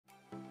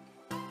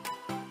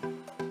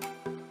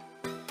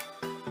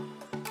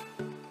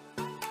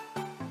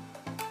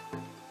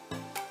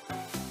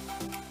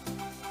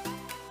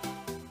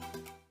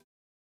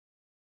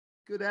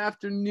Good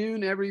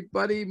afternoon,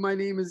 everybody. My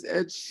name is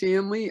Ed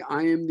Shanley.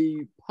 I am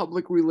the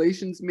Public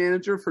Relations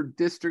Manager for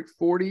District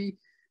 40,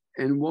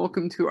 and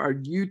welcome to our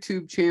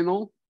YouTube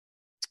channel.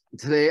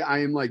 Today, I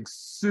am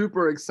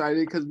super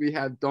excited because we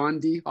have Don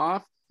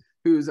Dehoff,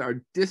 who's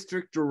our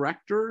District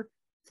Director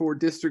for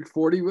District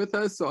 40 with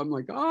us. So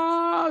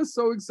I'm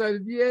so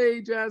excited.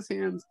 Yay, jazz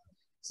hands.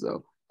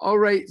 So, all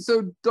right.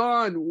 So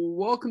Don,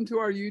 welcome to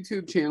our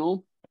YouTube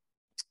channel.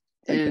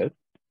 And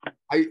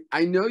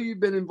I know you've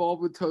been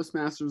involved with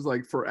Toastmasters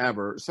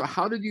forever. So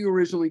how did you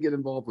originally get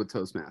involved with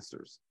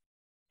Toastmasters?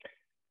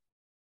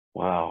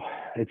 Wow,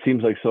 it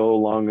seems like so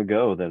long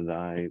ago that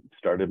I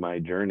started my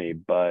journey,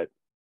 but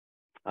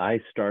I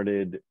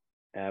started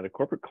at a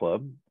corporate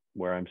club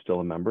where I'm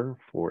still a member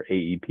for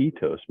AEP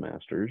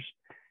Toastmasters.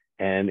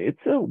 And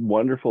it's a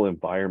wonderful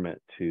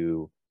environment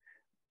to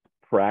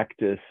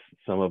practice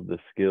some of the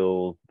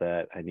skills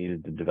that I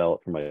needed to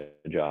develop for my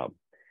job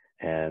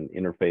and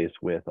interface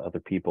with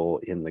other people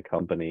in the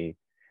company.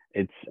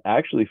 It's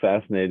actually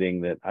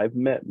fascinating that I've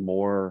met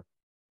more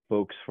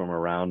folks from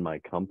around my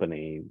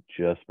company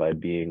just by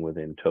being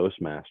within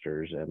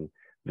Toastmasters and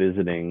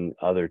visiting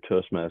other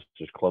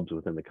Toastmasters clubs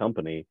within the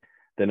company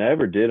than I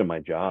ever did in my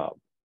job,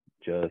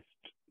 just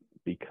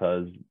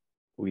because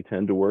we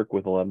tend to work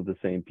with a lot of the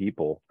same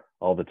people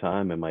all the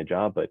time in my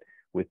job. But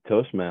with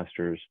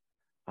Toastmasters,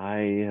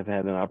 I have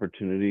had an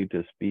opportunity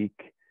to speak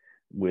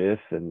with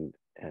and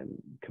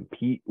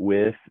compete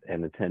with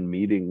and attend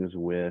meetings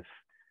with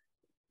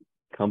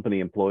company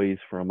employees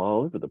from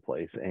all over the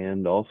place,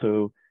 and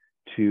also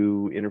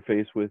to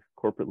interface with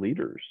corporate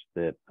leaders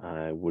that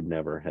I would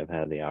never have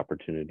had the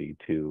opportunity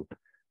to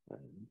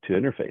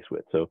interface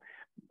with. So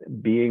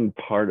being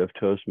part of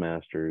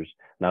Toastmasters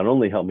not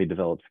only helped me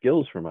develop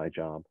skills for my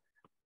job,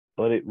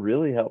 but it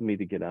really helped me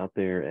to get out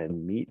there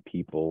and meet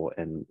people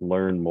and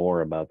learn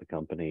more about the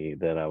company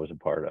that I was a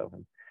part of.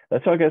 And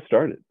that's how I got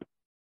started.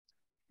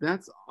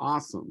 That's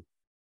awesome.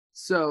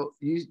 So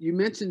you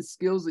mentioned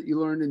skills that you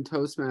learned in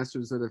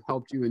Toastmasters that have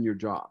helped you in your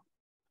job.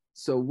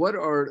 So what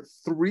are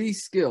 3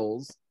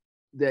 skills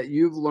that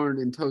you've learned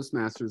in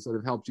Toastmasters that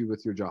have helped you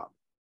with your job?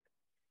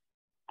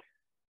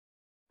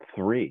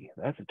 3,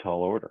 that's a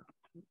tall order.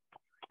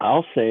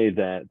 I'll say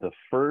that the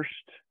first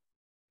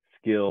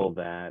skill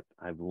that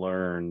I've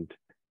learned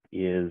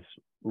is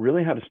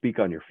really how to speak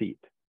on your feet.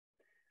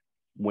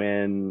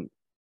 When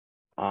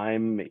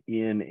I'm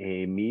in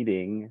a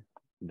meeting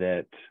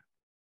that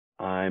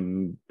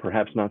I'm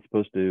perhaps not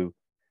supposed to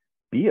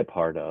be a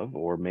part of,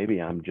 or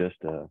maybe I'm just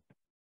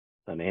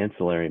an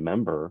ancillary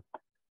member,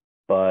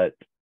 but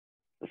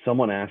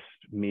someone asked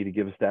me to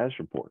give a status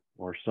report,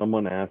 or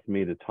someone asked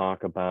me to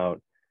talk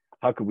about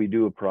how could we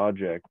do a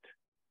project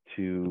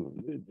to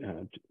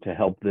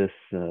help this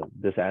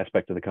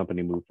aspect of the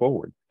company move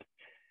forward.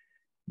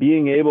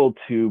 Being able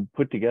to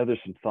put together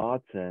some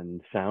thoughts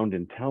and sound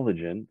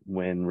intelligent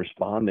when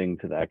responding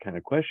to that kind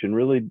of question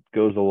really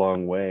goes a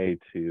long way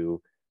to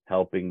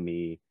helping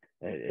me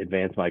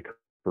advance my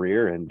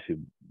career and to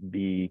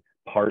be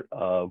part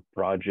of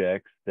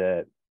projects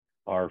that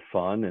are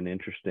fun and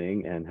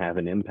interesting and have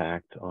an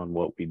impact on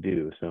what we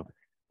do. So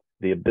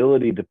the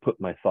ability to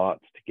put my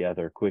thoughts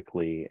together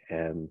quickly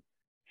and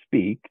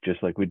speak,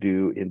 just like we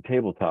do in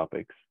table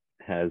topics,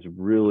 has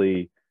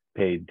really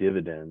paid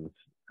dividends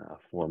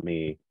for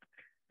me.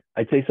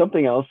 I'd say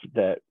something else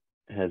that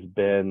has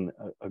been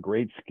a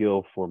great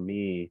skill for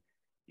me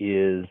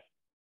is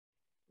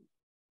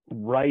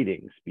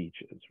writing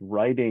speeches,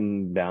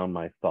 writing down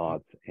my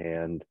thoughts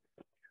and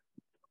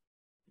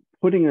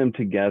putting them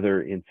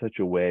together in such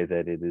a way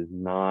that it is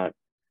not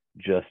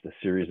just a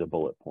series of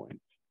bullet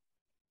points.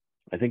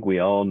 I think we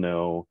all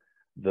know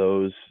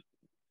those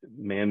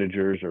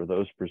managers or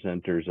those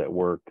presenters at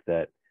work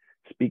that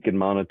speak in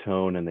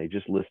monotone and they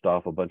just list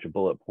off a bunch of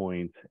bullet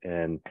points,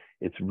 and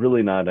it's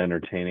really not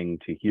entertaining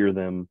to hear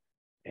them,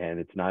 and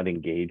it's not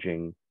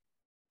engaging.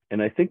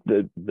 And I think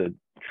the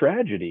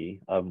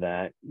tragedy of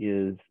that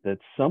is that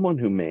someone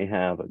who may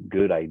have a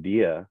good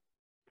idea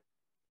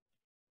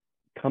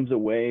comes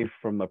away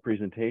from a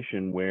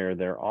presentation where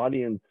their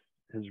audience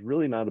has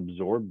really not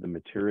absorbed the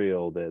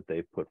material that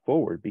they've put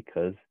forward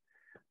because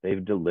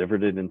they've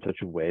delivered it in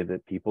such a way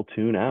that people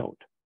tune out.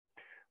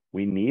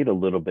 We need a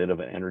little bit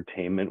of an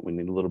entertainment. We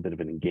need a little bit of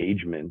an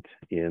engagement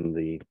in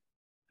the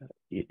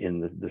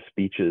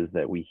speeches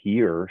that we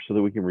hear so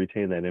that we can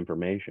retain that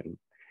information.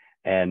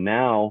 And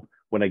now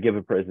when I give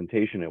a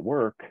presentation at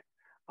work,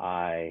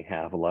 I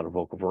have a lot of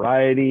vocal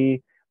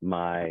variety.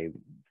 My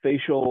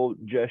facial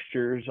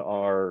gestures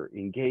are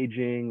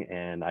engaging,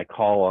 and I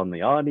call on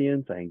the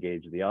audience. I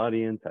engage the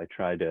audience. I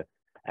try to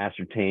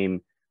ascertain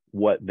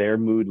what their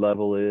mood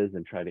level is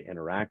and try to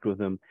interact with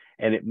them.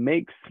 And it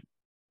makes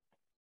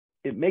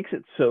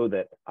it so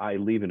that I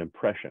leave an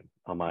impression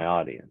on my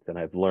audience. And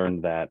I've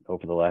learned that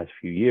over the last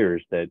few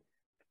years that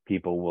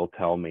people will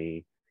tell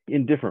me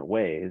in different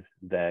ways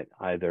that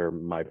either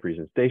my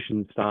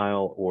presentation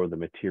style or the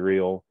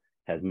material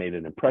has made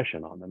an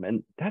impression on them.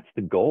 And that's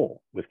the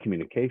goal with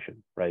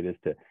communication, right? Is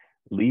to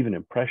leave an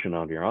impression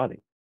on your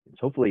audience.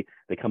 Hopefully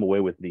they come away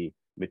with the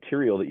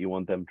material that you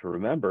want them to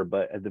remember,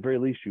 but at the very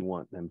least, you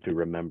want them to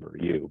remember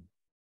you.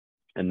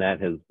 And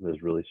that has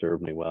really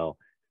served me well.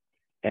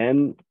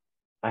 And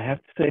I have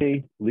to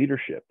say,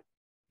 leadership.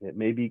 It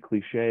may be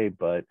cliche,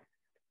 but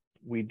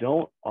we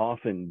don't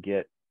often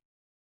get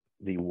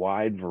the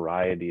wide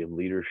variety of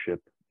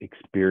leadership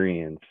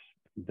experience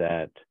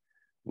that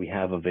we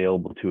have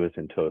available to us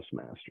in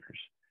Toastmasters.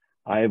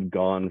 I have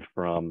gone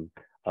from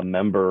a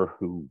member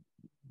who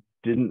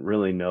didn't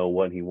really know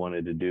what he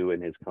wanted to do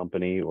in his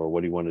company or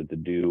what he wanted to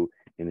do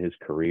in his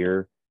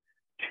career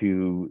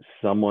to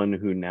someone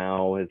who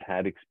now has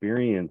had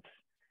experience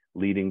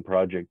leading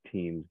project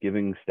teams,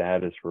 giving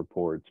status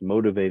reports,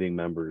 motivating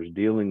members,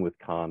 dealing with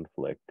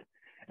conflict,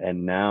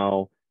 and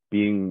now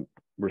being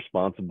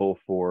responsible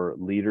for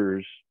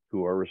leaders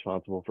who are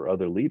responsible for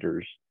other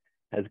leaders,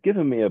 has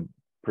given me a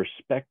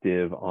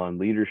perspective on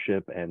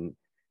leadership and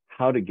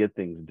how to get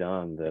things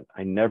done that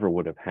I never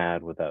would have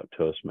had without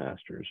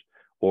Toastmasters,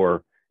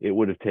 or it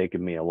would have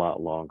taken me a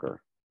lot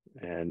longer.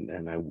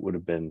 And I would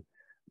have been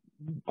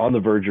on the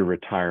verge of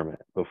retirement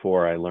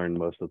before I learned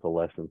most of the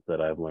lessons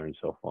that I've learned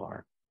so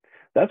far.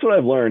 That's what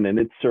I've learned, and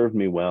it's served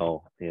me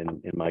well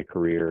in my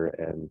career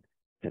and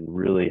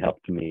really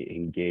helped me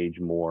engage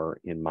more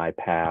in my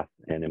path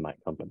and in my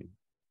company.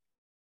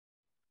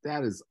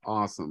 That is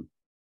awesome.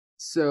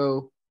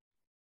 So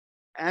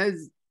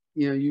as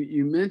you know,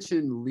 you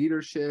mentioned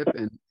leadership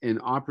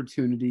and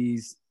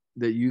opportunities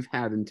that you've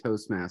had in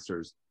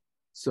Toastmasters.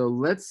 So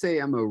let's say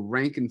I'm a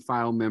rank and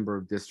file member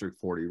of District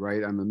 40,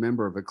 right? I'm a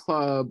member of a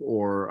club,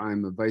 or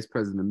I'm a vice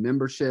president of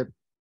membership.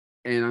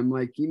 And I'm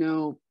like,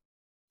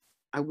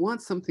 I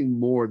want something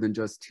more than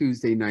just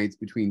Tuesday nights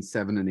between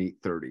 7 and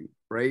 8:30,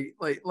 right?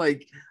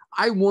 Like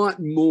I want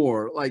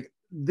more. Like,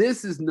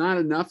 this is not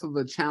enough of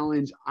a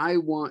challenge. I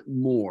want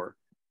more.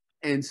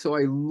 And so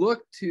I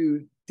look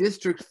to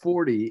District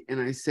 40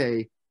 and I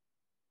say,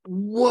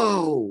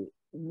 whoa,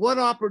 what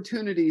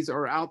opportunities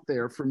are out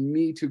there for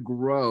me to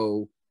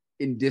grow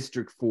in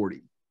District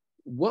 40?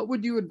 What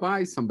would you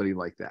advise somebody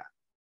like that?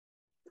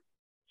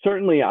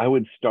 Certainly, I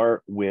would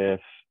start with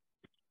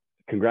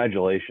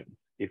congratulations.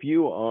 If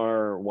you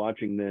are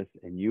watching this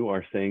and you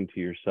are saying to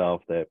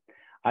yourself that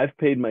I've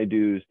paid my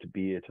dues to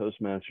be a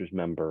Toastmasters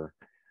member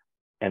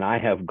and I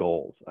have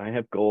goals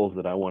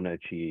that I want to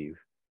achieve,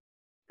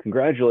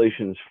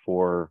 congratulations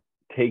for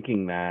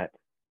taking that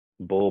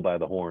bull by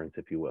the horns,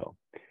 if you will,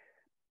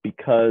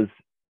 because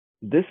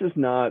this is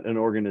not an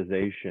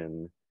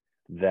organization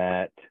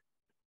that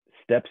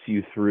steps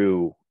you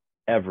through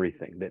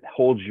everything, that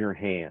holds your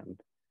hand.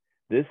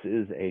 This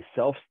is a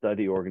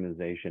self-study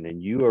organization,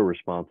 and you are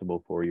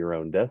responsible for your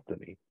own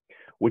destiny,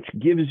 which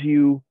gives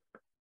you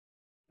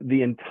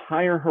the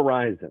entire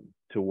horizon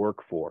to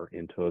work for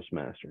in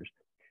Toastmasters.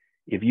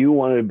 If you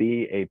want to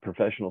be a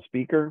professional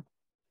speaker,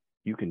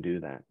 you can do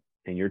that,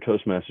 and your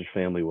Toastmasters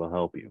family will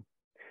help you.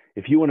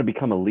 If you want to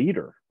become a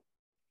leader,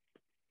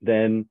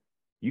 then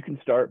you can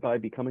start by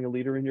becoming a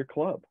leader in your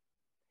club.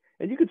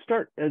 And you can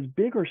start as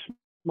big or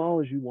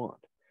small as you want.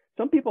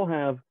 Some people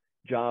have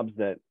jobs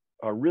that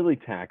are really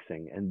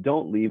taxing and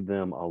don't leave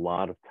them a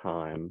lot of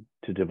time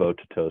to devote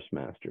to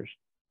Toastmasters.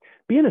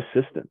 Be an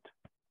assistant.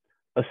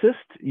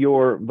 Assist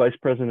your vice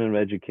president of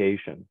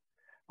education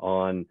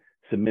on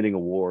submitting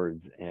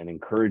awards and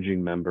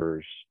encouraging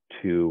members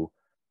to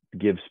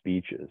give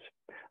speeches.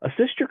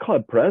 Assist your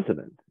club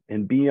president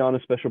and be on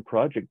a special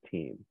project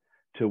team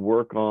to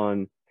work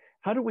on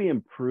how do we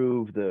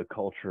improve the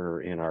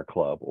culture in our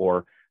club,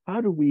 or how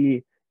do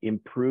we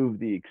improve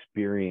the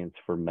experience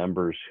for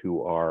members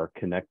who are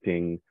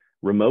connecting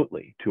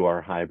remotely to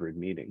our hybrid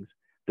meetings.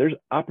 There's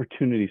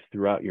opportunities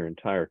throughout your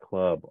entire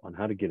club on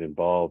how to get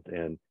involved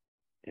and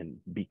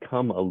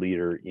become a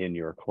leader in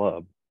your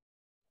club.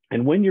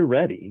 And when you're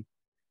ready,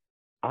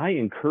 I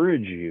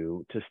encourage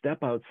you to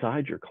step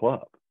outside your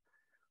club.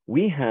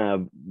 We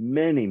have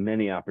many,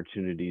 many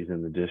opportunities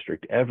in the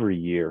district every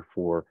year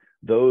for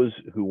those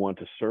who want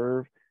to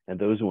serve and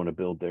those who want to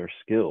build their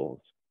skills.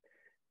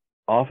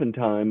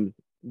 Oftentimes,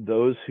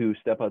 those who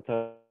step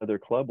outside their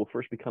club will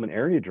first become an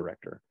area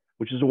director,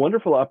 which is a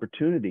wonderful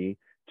opportunity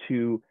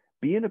to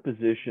be in a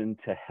position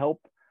to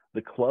help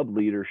the club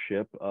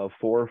leadership of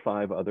 4 or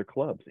 5 other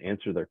clubs,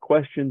 answer their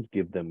questions,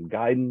 give them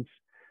guidance,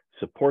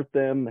 support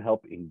them,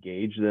 help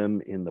engage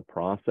them in the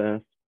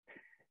process.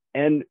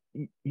 And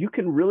you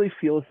can really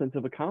feel a sense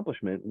of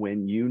accomplishment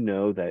when you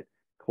know that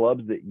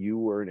clubs that you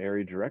were an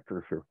area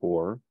director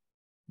for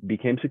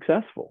became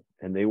successful,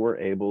 and they were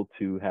able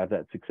to have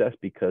that success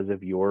because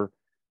of your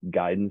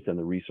guidance and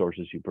the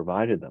resources you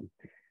provided them.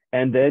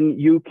 And then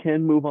you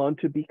can move on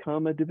to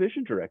become a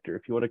division director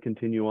if you want to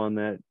continue on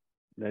that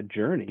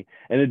journey.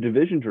 And a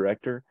division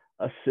director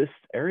assists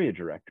area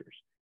directors,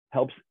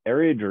 helps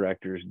area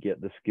directors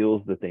get the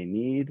skills that they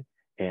need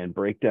and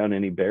break down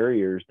any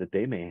barriers that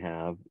they may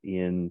have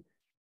in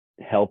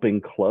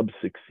helping clubs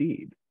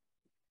succeed.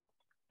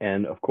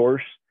 And of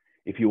course,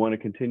 if you want to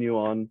continue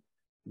on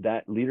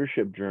that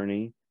leadership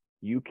journey,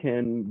 you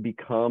can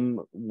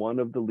become one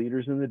of the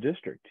leaders in the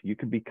district. You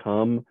could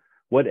become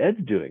what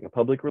Ed's doing, a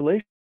public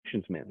relations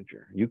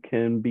manager. You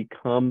can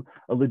become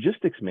a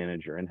logistics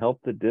manager and help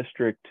the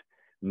district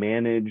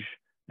manage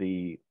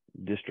the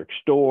district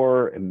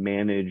store and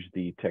manage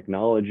the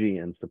technology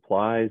and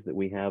supplies that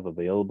we have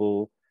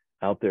available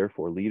out there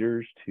for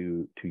leaders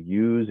to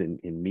use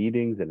in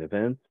meetings and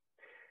events.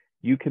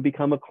 You can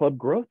become a club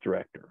growth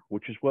director,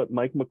 which is what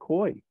Mike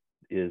McCoy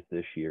is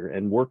this year,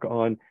 and work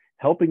on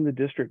helping the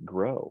district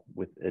grow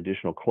with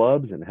additional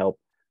clubs and help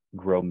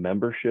grow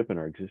membership in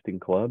our existing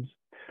clubs.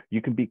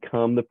 You can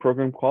become the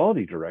program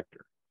quality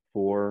director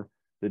for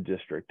the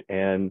district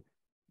and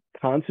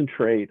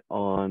concentrate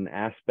on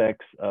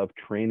aspects of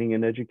training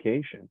and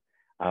education,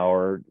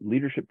 our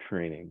leadership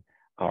training,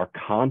 our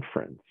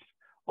conference,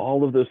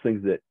 all of those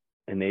things that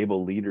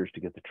enable leaders to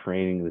get the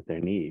training that they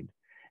need.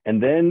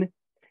 And then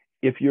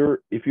if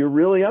you're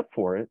really up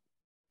for it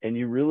and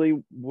you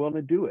really want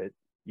to do it,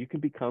 you can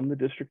become the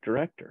district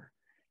director.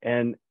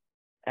 And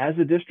as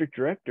a district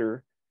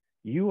director,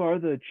 you are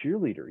the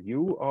cheerleader.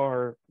 You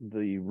are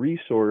the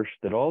resource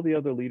that all the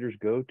other leaders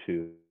go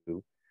to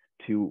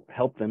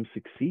help them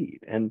succeed.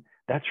 And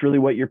that's really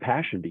what your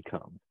passion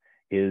becomes,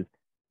 is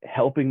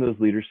helping those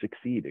leaders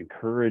succeed,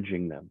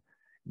 encouraging them,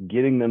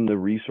 getting them the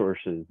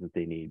resources that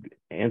they need,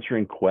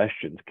 answering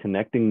questions,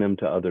 connecting them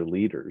to other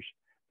leaders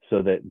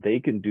so that they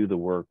can do the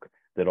work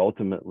that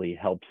ultimately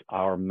helps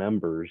our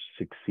members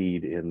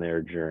succeed in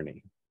their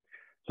journey.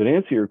 So to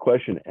answer your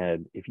question,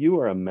 Ed, if you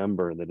are a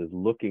member that is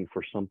looking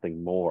for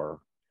something more,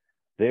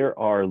 there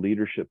are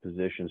leadership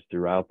positions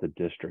throughout the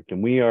district,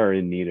 and we are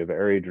in need of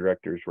area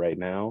directors right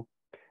now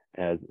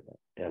as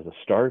a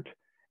start,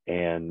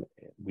 and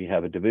we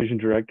have a division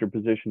director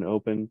position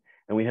open,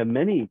 and we have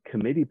many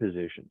committee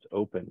positions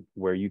open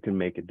where you can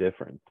make a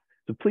difference.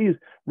 So please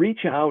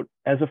reach out.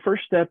 As a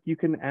first step, you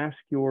can ask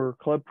your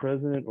club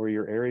president or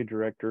your area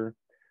director,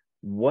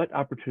 what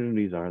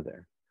opportunities are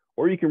there?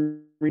 Or you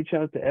can reach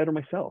out to Ed or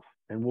myself,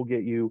 and we'll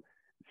get you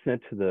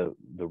sent to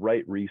the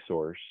right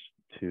resource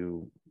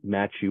to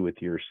match you with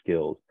your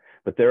skills.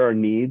 But there are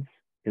needs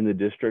in the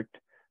district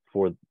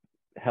for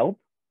help,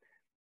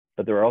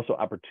 but there are also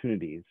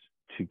opportunities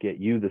to get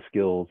you the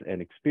skills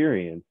and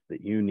experience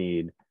that you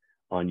need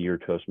on your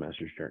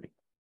Toastmasters journey.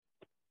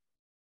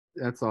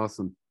 That's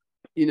awesome.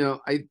 You know,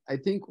 I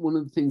think one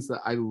of the things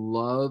that I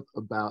love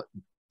about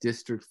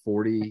District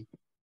 40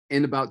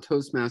 and about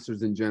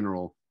Toastmasters in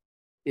general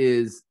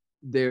is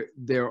there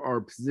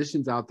are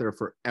positions out there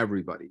for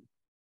everybody.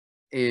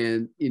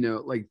 And, you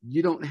know, like,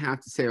 you don't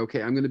have to say,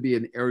 okay, I'm going to be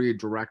an area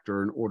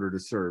director in order to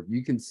serve.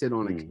 You can sit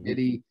on a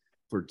committee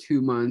for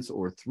 2 months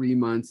or 3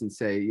 months and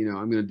say, you know,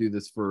 I'm going to do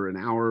this for an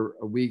hour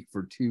a week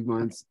for 2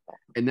 months.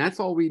 And that's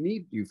all we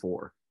need you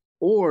for.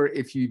 Or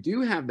if you do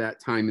have that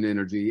time and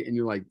energy and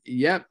you're like,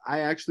 yep,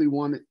 I actually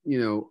want to,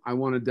 you know, I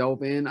want to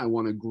delve in, I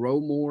want to grow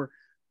more,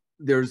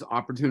 there's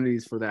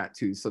opportunities for that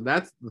too. So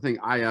that's the thing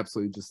I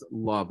absolutely just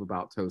love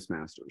about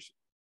Toastmasters.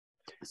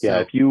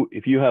 Yeah, if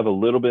you have a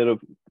little bit of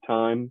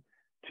time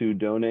to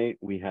donate,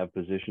 we have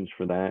positions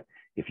for that.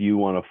 If you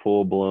want a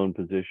full-blown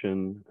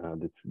position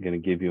that's going to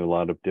give you a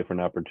lot of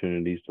different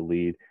opportunities to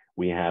lead,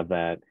 we have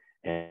that,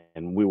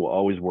 and we will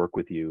always work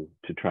with you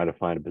to try to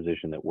find a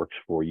position that works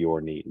for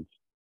your needs.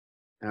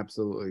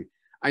 Absolutely.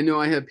 I know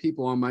I have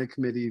people on my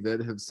committee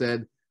that have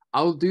said,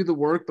 I'll do the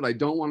work, but I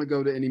don't want to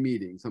go to any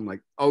meetings. I'm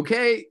like,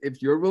 okay,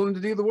 if you're willing to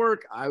do the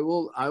work, I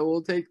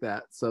will take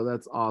that. So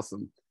that's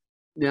awesome.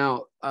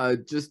 Now,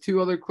 just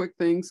two other quick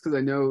things, because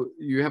I know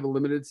you have a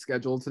limited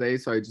schedule today,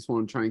 so I just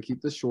want to try and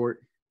keep this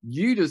short.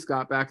 You just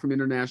got back from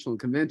International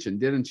Convention,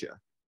 didn't you?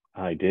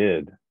 I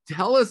did.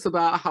 Tell us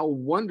about how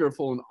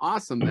wonderful and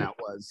awesome that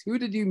was. Who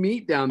did you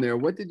meet down there?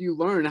 What did you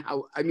learn?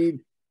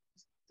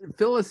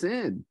 Fill us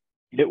in.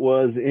 It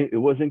was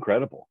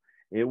incredible.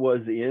 It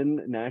was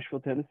in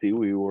Nashville, Tennessee.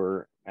 We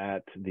were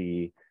at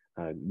the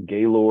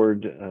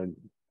Gaylord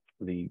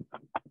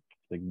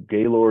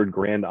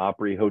Grand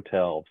Opry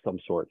Hotel of some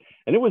sort,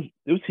 and it was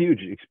a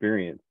huge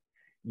experience.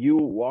 You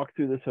walk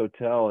through this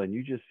hotel and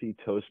you just see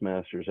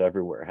Toastmasters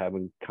everywhere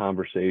having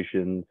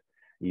conversations.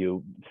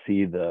 You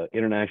see the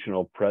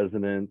international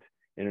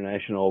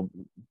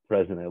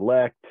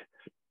president-elect,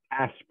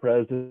 past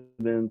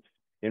presidents,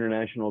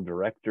 international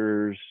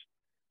directors.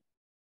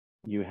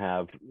 You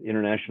have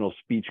international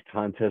speech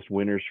contest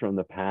winners from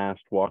the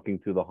past walking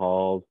through the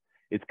halls.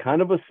 It's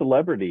kind of a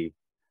celebrity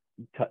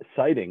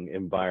sighting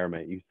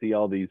environment. You see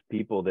all these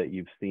people that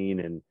you've seen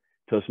in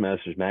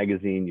Toastmasters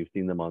magazine. You've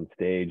seen them on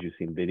stage. You've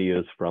seen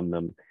videos from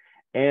them.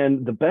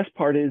 And the best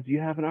part is you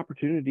have an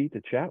opportunity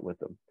to chat with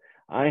them.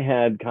 I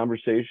had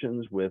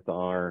conversations with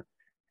our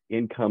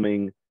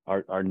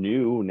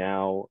new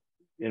now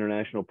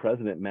international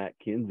president, Matt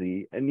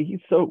Kinsey, and he's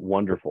so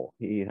wonderful.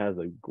 He has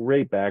a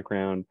great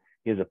background.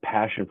 He has a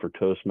passion for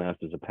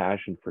Toastmasters, a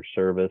passion for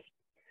service.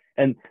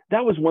 And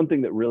that was one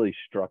thing that really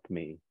struck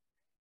me,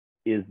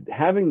 is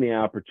having the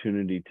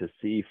opportunity to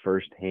see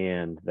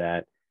firsthand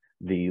that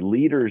the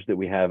leaders that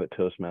we have at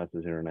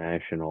Toastmasters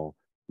International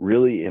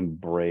really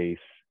embrace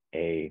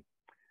a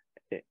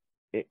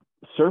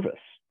service.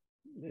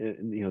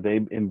 You know, they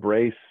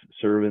embrace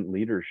servant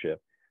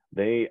leadership.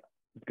 They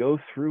go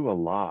through a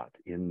lot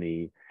in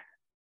the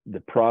the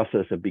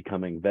process of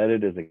becoming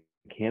vetted as a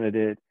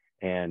candidate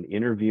and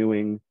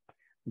interviewing.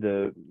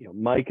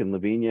 Mike and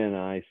Lavinia and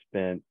I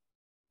spent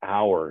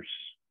hours,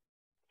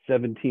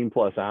 17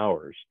 plus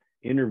hours,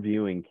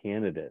 interviewing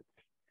candidates,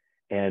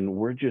 and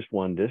we're just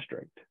one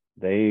district.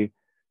 They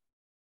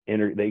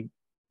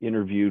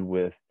interviewed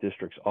with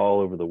districts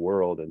all over the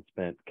world and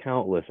spent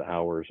countless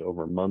hours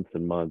over months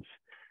and months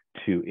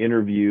to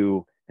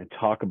interview and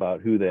talk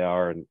about who they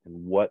are and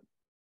what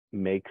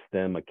makes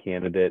them a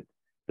candidate,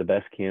 the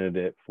best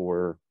candidate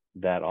for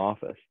that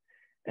office.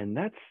 And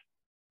that's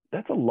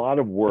a lot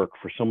of work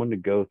for someone to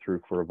go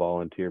through for a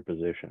volunteer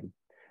position.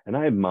 And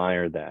I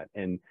admire that.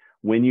 And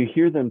when you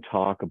hear them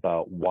talk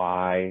about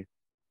why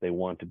they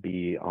want to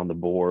be on the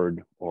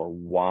board or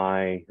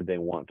why they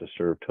want to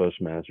serve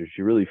Toastmasters,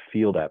 you really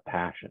feel that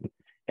passion.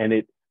 And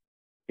it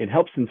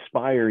helps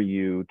inspire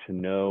you to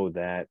know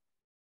that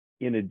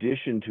in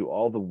addition to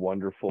all the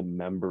wonderful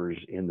members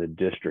in the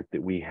district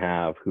that we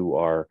have who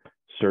are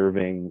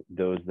serving,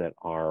 those that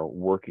are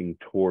working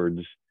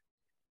towards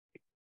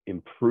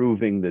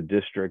improving the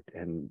district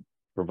and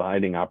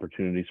providing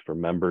opportunities for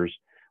members,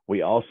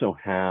 we also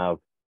have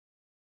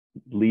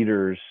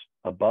leaders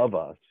above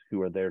us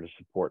who are there to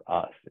support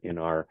us in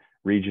our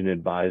region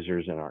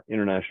advisors and our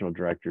international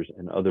directors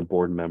and other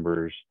board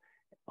members,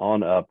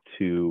 on up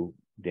to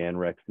Dan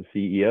Rex, the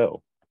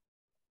CEO,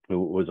 who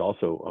was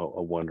also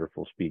a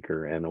wonderful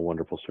speaker and a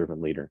wonderful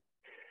servant leader.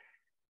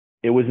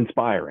 It was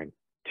inspiring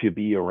to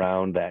be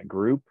around that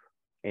group,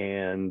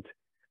 and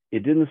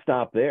it didn't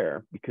stop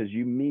there, because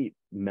you meet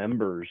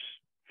members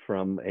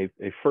from a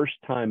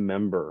first-time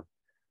member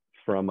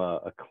from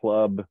a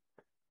club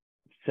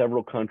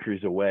several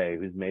countries away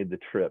who's made the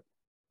trip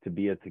to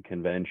be at the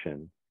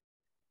convention,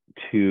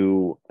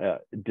 to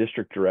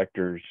district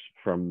directors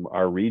from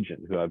our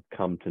region who I've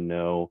come to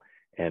know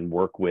and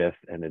work with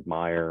and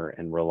admire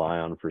and rely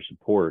on for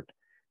support,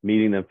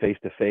 meeting them face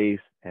to face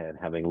and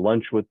having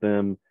lunch with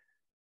them,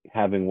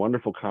 having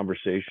wonderful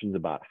conversations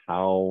about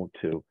how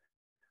to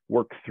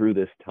work through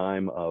this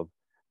time of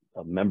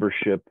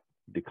membership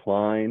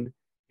decline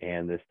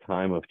and this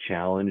time of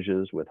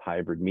challenges with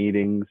hybrid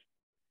meetings.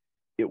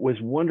 It was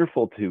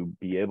wonderful to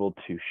be able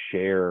to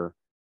share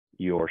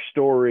your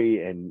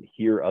story and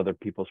hear other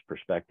people's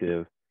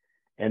perspective,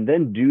 and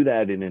then do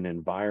that in an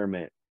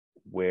environment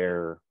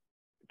where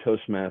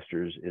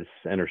Toastmasters is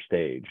center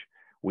stage.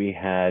 We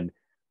had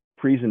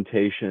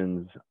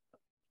presentations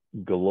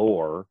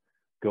galore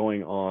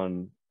going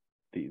on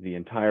the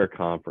entire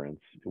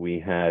conference. We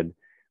had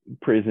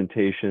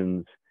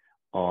presentations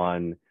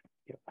on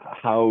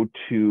how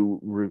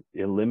to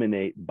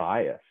eliminate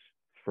bias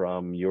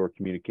from your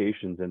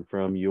communications and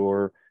from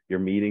your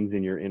meetings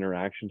and your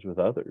interactions with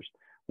others,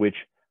 which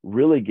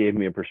really gave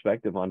me a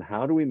perspective on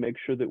how do we make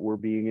sure that we're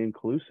being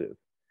inclusive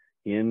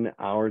in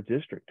our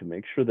district, to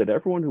make sure that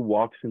everyone who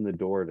walks in the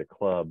door at a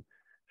club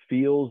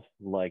feels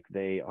like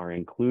they are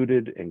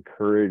included,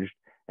 encouraged,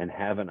 and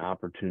have an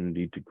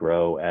opportunity to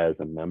grow as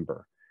a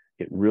member.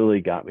 It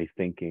really got me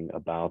thinking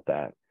about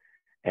that.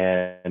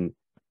 And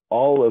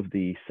all of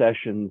the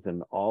sessions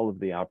and all of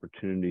the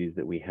opportunities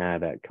that we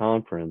had at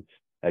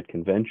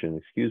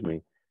convention,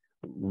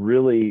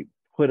 really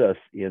put us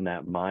in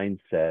that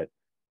mindset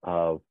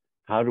of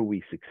how do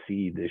we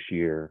succeed this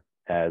year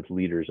as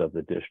leaders of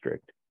the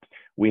district.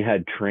 We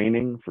had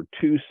training for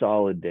 2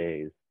 solid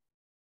days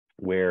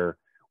where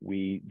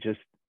we just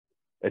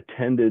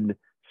attended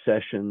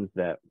sessions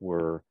that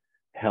were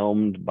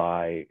helmed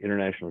by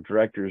international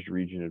directors,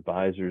 region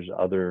advisors,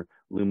 other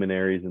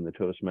luminaries in the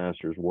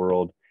Toastmasters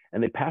world,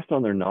 and they passed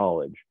on their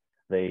knowledge.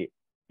 They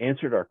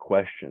answered our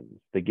questions.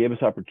 They gave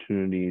us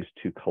opportunities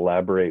to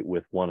collaborate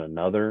with one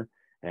another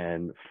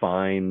and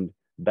find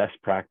best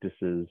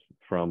practices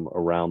from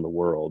around the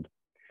world.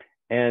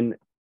 And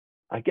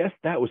I guess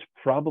that was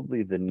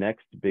probably the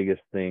next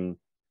biggest thing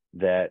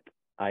that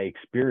I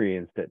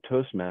experienced at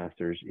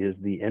Toastmasters, is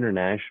the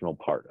international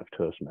part of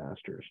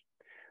Toastmasters.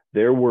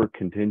 There were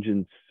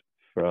contingents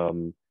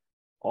from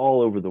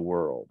all over the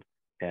world,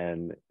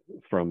 and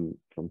from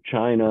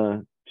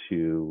China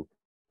to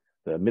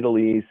the Middle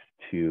East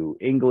to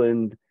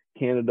England,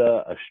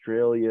 Canada,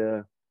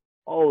 Australia,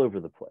 all over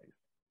the place.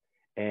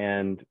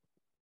 And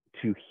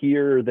to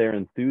hear their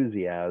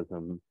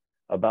enthusiasm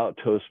about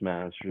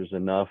Toastmasters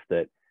enough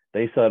that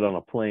they sat on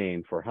a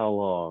plane for how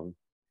long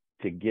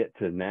to get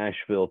to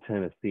Nashville,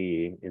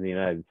 Tennessee in the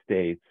United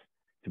States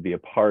to be a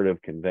part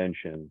of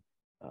convention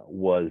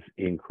was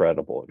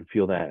incredible. To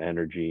feel that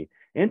energy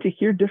and to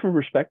hear different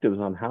perspectives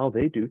on how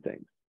they do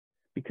things.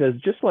 Because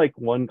just like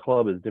one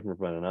club is different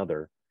from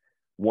another,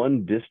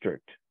 one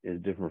district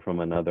is different from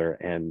another,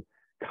 and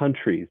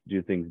countries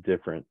do things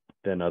different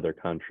than other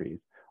countries,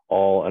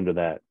 all under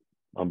that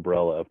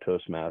umbrella of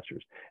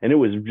Toastmasters. And it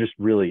was just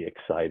really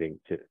exciting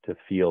to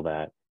feel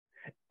that.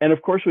 And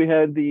of course, we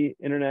had the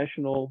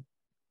international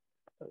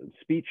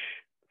speech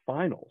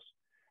finals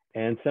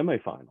and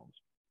semifinals.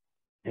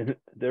 And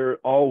they're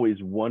always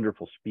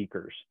wonderful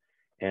speakers.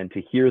 And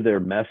to hear their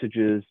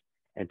messages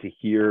and to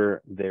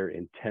hear their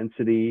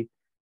intensity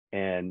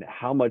and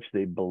how much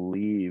they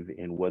believe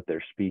in what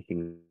they're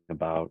speaking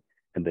about,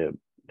 and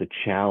the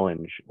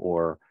challenge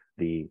or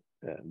the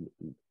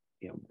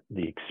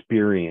the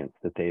experience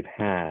that they've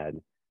had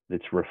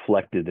that's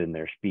reflected in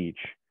their speech.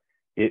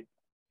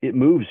 It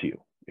moves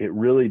you. It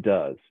really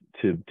does.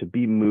 To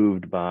be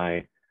moved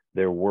by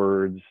their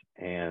words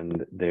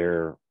and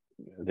their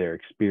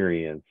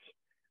experience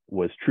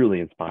was truly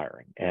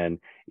inspiring, and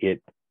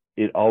it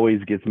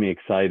always gets me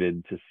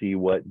excited to see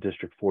what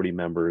District 40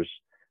 members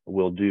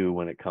will do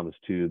when it comes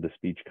to the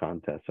speech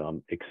contest. So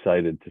I'm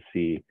excited to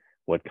see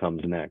what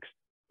comes next.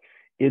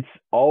 It's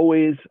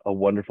always a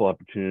wonderful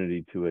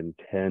opportunity to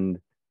attend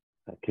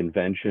a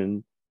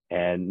convention,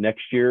 and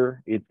next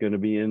year it's going to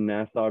be in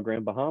Nassau,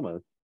 Grand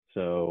Bahamas.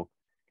 So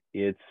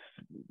it's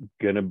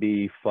going to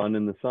be fun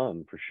in the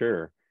sun for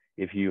sure.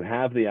 If you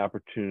have the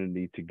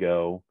opportunity to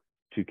go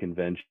to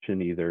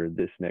convention either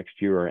this next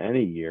year or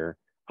any year,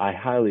 I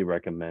highly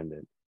recommend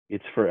it.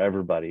 It's for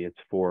everybody. It's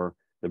for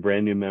the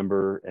brand new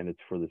member, and it's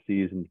for the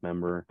seasoned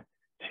member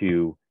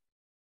to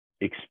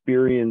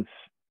experience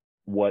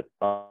what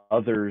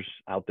others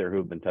out there who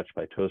have been touched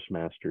by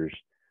Toastmasters,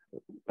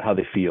 how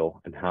they feel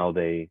and how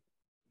they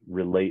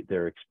relate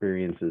their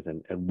experiences,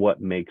 and what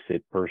makes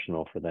it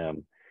personal for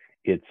them.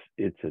 It's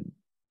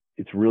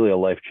really a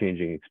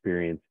life-changing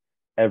experience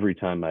every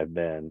time I've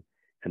been,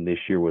 and this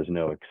year was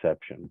no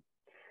exception.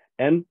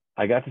 And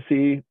I got to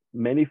see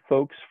many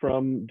folks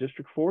from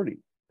District 40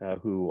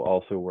 who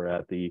also were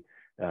at the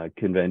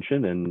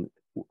convention, and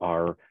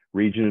our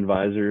region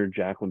advisor,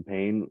 Jacqueline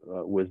Payne,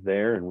 was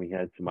there, and we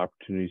had some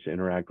opportunities to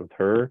interact with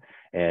her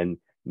and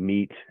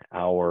meet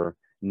our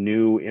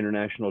new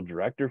international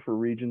director for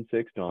Region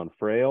 6, Dawn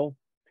Frail,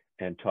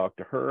 and talk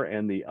to her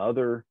and the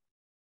other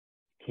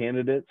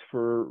candidates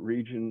for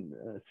Region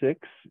 6,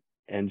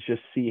 and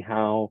just see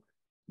how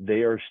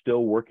they are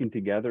still working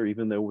together.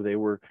 Even though they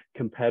were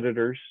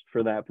competitors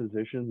for that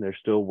position, they're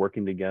still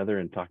working together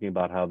and talking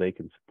about how they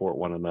can support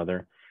one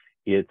another.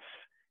 It's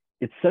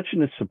such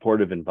a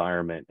supportive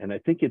environment, and I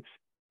think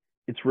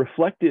it's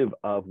reflective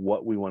of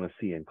what we want to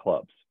see in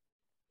clubs.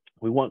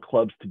 We want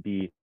clubs to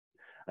be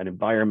an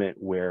environment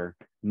where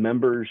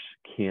members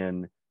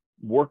can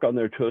work on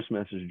their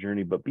Toastmasters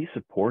journey, but be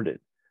supported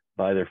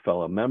by their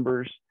fellow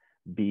members,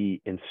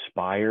 be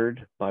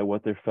inspired by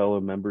what their fellow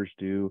members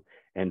do,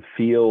 and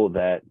feel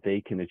that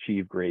they can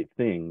achieve great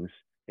things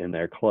in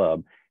their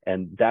club.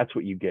 And that's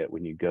what you get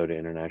when you go to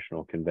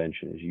international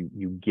convention, is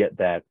you get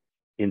that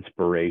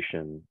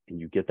inspiration and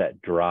you get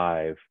that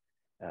drive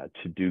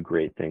to do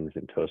great things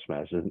in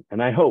Toastmasters.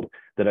 And I hope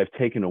that I've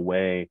taken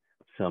away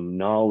some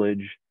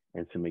knowledge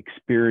and some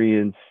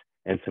experience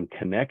and some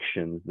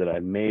connections that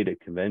I've made at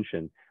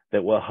convention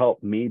that will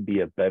help me be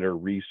a better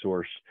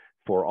resource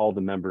for all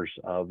the members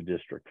of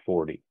District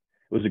 40. It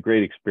was a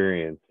great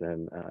experience,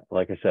 and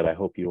like I said, I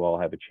hope you all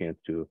have a chance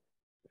to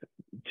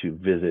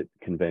visit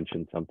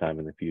convention sometime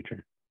in the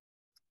future.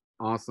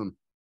 Awesome.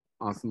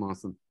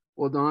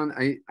 Well, Don,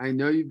 I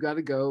know you've got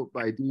to go,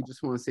 but I do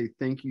just want to say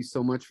thank you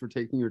so much for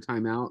taking your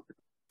time out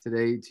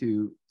today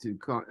to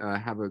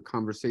have a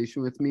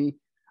conversation with me.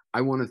 I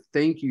want to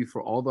thank you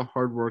for all the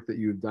hard work that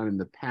you've done in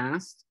the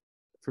past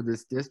for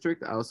this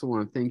district. I also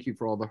want to thank you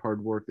for all the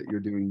hard work that you're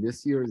doing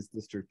this year as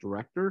district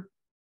director.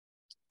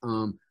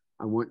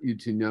 I want you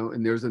to know,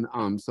 and there's an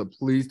so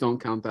please don't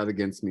count that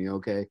against me,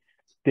 okay?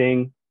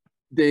 Ding.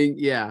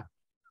 Yeah.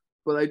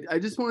 But I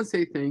just want to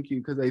say thank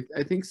you, because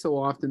I think so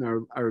often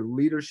our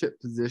leadership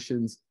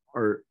positions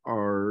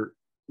are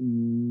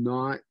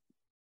not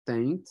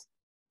thanked.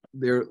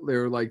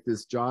 They're like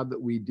this job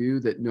that we do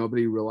that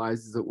nobody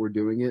realizes that we're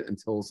doing it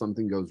until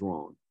something goes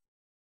wrong.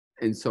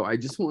 And so I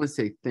just want to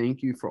say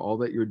thank you for all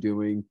that you're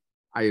doing.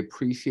 I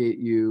appreciate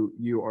you.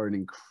 You are an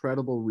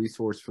incredible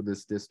resource for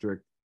this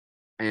district.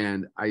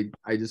 And I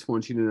just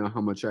want you to know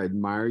how much I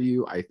admire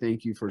you. I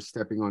thank you for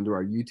stepping onto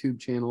our YouTube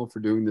channel, for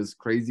doing this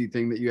crazy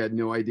thing that you had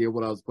no idea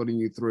what I was putting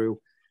you through.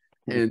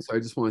 And so I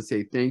just want to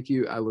say thank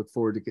you. I look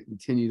forward to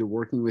continue to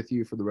working with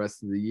you for the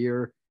rest of the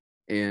year,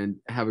 and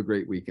have a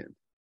great weekend.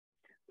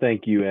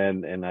 Thank you,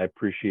 and I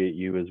appreciate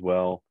you as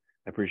well.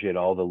 I appreciate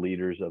all the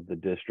leaders of the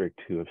district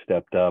who have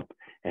stepped up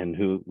and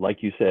who,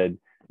 like you said,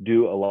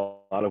 do a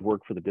lot of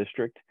work for the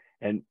district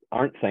and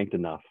aren't thanked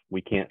enough.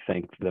 We can't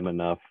thank them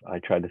enough. I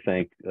tried to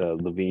thank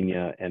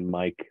Lavinia and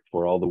Mike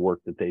for all the work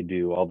that they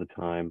do all the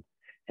time,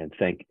 and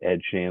thank Ed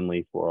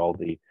Shanley for all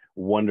the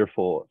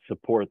wonderful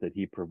support that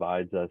he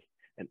provides us,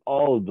 and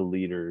all of the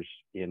leaders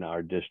in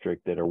our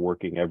district that are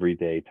working every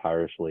day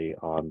tirelessly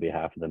on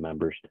behalf of the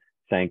members.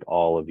 Thank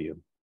all of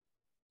you.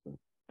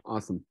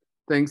 Awesome.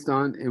 Thanks,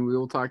 Don, and we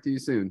will talk to you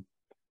soon.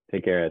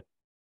 Take care, Ed.